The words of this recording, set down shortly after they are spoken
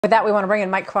With that, we want to bring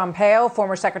in Mike Pompeo,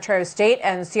 former Secretary of State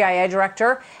and CIA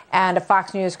Director, and a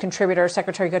Fox News contributor.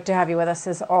 Secretary, good to have you with us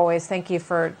as always. Thank you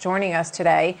for joining us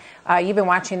today. You've been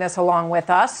watching this along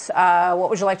with us. What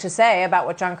would you like to say about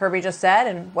what John Kirby just said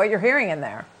and what you're hearing in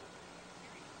there?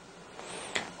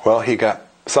 Well, he got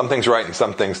some things right and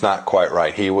some things not quite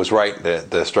right. He was right.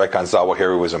 The strike on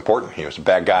Zawahiri was important. He was a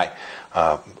bad guy.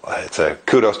 It's a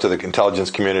kudos to the intelligence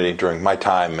community during my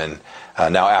time and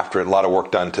now after it, a lot of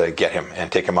work done to get him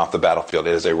and take him off the battlefield.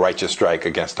 It is a righteous strike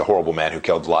against a horrible man who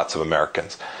killed lots of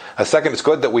Americans. Second, it's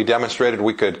good that we demonstrated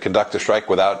we could conduct a strike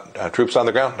without troops on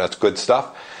the ground. That's good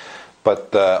stuff.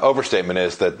 But the overstatement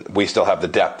is that we still have the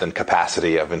depth and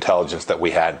capacity of intelligence that we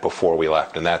had before we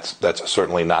left, and that's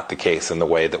certainly not the case in the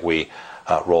way that we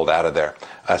rolled out of there.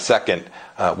 Second,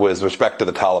 with respect to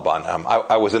the Taliban,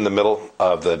 I was in the middle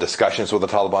of the discussions with the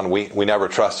Taliban. We never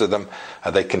trusted them.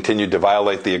 They continued to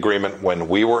violate the agreement when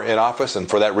we were in office, and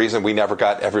for that reason, we never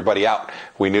got everybody out.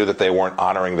 We knew that they weren't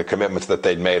honoring the commitments that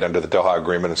they'd made under the Doha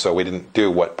Agreement, and so we didn't do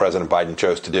what President Biden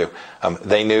chose to do.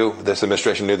 They knew, this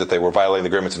administration knew that they were violating the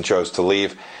agreements and chose to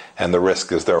leave, and the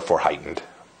risk is therefore heightened.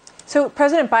 So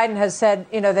President Biden has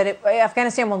said, that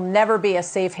Afghanistan will never be a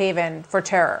safe haven for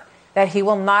terror, that he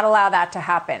will not allow that to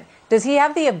happen. Does he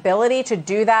have the ability to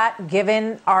do that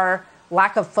given our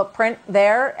lack of footprint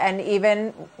there and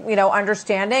even,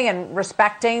 understanding and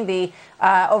respecting the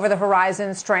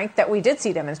over-the-horizon strength that we did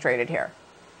see demonstrated here?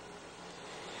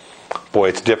 Boy,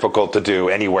 it's difficult to do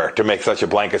anywhere, to make such a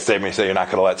blanket statement and say you're not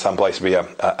going to let someplace be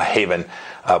a haven.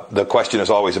 The question is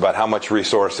always about how much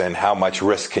resource and how much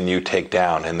risk can you take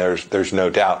down. And there's no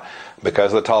doubt,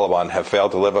 because the Taliban have failed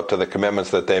to live up to the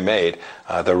commitments that they made,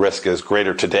 the risk is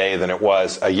greater today than it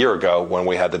was a year ago when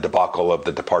we had the debacle of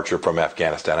the departure from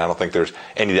Afghanistan. I don't think there's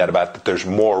any doubt about that. There's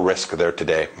more risk there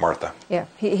today, Martha. Yeah,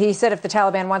 he said if the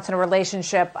Taliban wants in a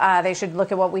relationship, they should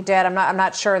look at what we did. I'm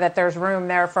not sure that there's room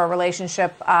there for a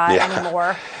relationship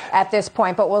anymore at this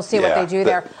point, but we'll see what they do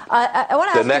there. I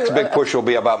want to ask the next big push will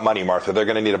be about money, Martha. They're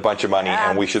going to need a bunch of money,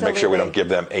 and we should make sure we don't give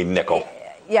them a nickel.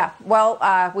 Yeah,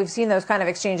 well, we've seen those kind of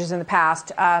exchanges in the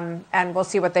past, and we'll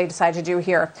see what they decide to do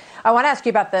here. I want to ask you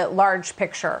about the large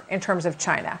picture in terms of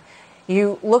China.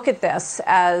 You look at this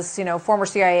as, former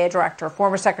CIA director,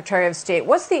 former Secretary of State.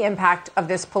 What's the impact of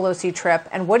this Pelosi trip,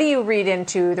 and what do you read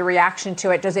into the reaction to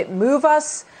it? Does it move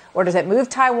us, or does it move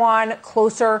Taiwan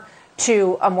closer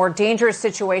to a more dangerous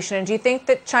situation? And do you think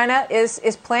that China is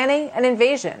planning an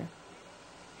invasion?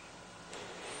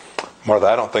 Martha,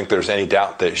 I don't think there's any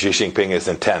doubt that Xi Jinping is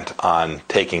intent on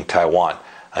taking Taiwan.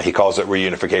 He calls it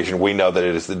reunification. We know that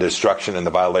it is the destruction and the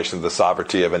violation of the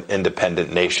sovereignty of an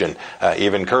independent nation.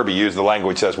 Even Kirby used the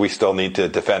language, says we still need to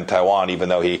defend Taiwan, even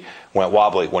though he went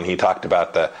wobbly when he talked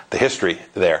about the history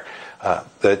there.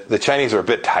 The Chinese are a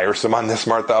bit tiresome on this,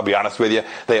 Martha, I'll be honest with you.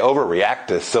 They overreact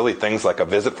to silly things like a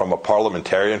visit from a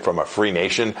parliamentarian from a free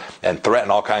nation and threaten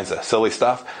all kinds of silly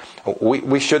stuff.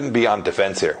 We shouldn't be on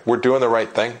defense here. We're doing the right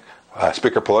thing.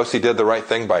 Speaker Pelosi did the right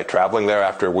thing by traveling there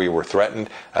after we were threatened,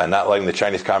 not letting the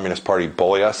Chinese Communist Party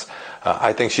bully us.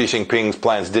 I think Xi Jinping's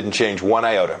plans didn't change one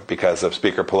iota because of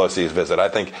Speaker Pelosi's visit. I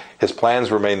think his plans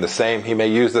remain the same. He may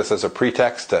use this as a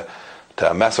pretext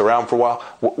to mess around for a while.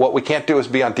 What we can't do is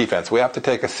be on defense. We have to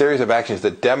take a series of actions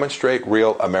that demonstrate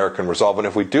real American resolve. And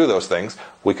if we do those things,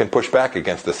 we can push back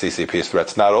against the CCP's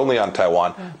threats, not only on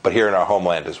Taiwan, but here in our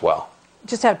homeland as well.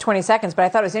 Just have 20 seconds, but I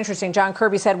thought it was interesting. John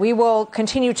Kirby said we will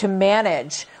continue to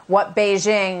manage what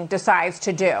Beijing decides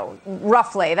to do.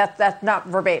 Roughly. That's not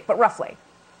verbatim, but roughly.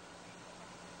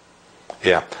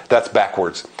 Yeah, that's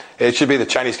backwards. It should be the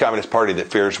Chinese Communist Party that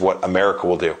fears what America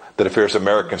will do, that it fears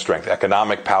American strength.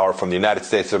 Economic power from the United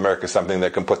States of America is something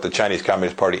that can put the Chinese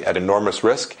Communist Party at enormous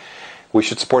risk. We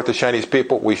should support the Chinese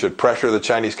people. We should pressure the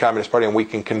Chinese Communist Party, and we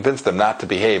can convince them not to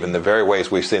behave in the very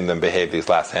ways we've seen them behave these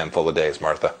last handful of days,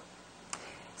 Martha.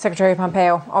 Secretary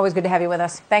Pompeo, always good to have you with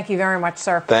us. Thank you very much,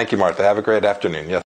 sir. Thank you, Martha. Have a great afternoon. Yes.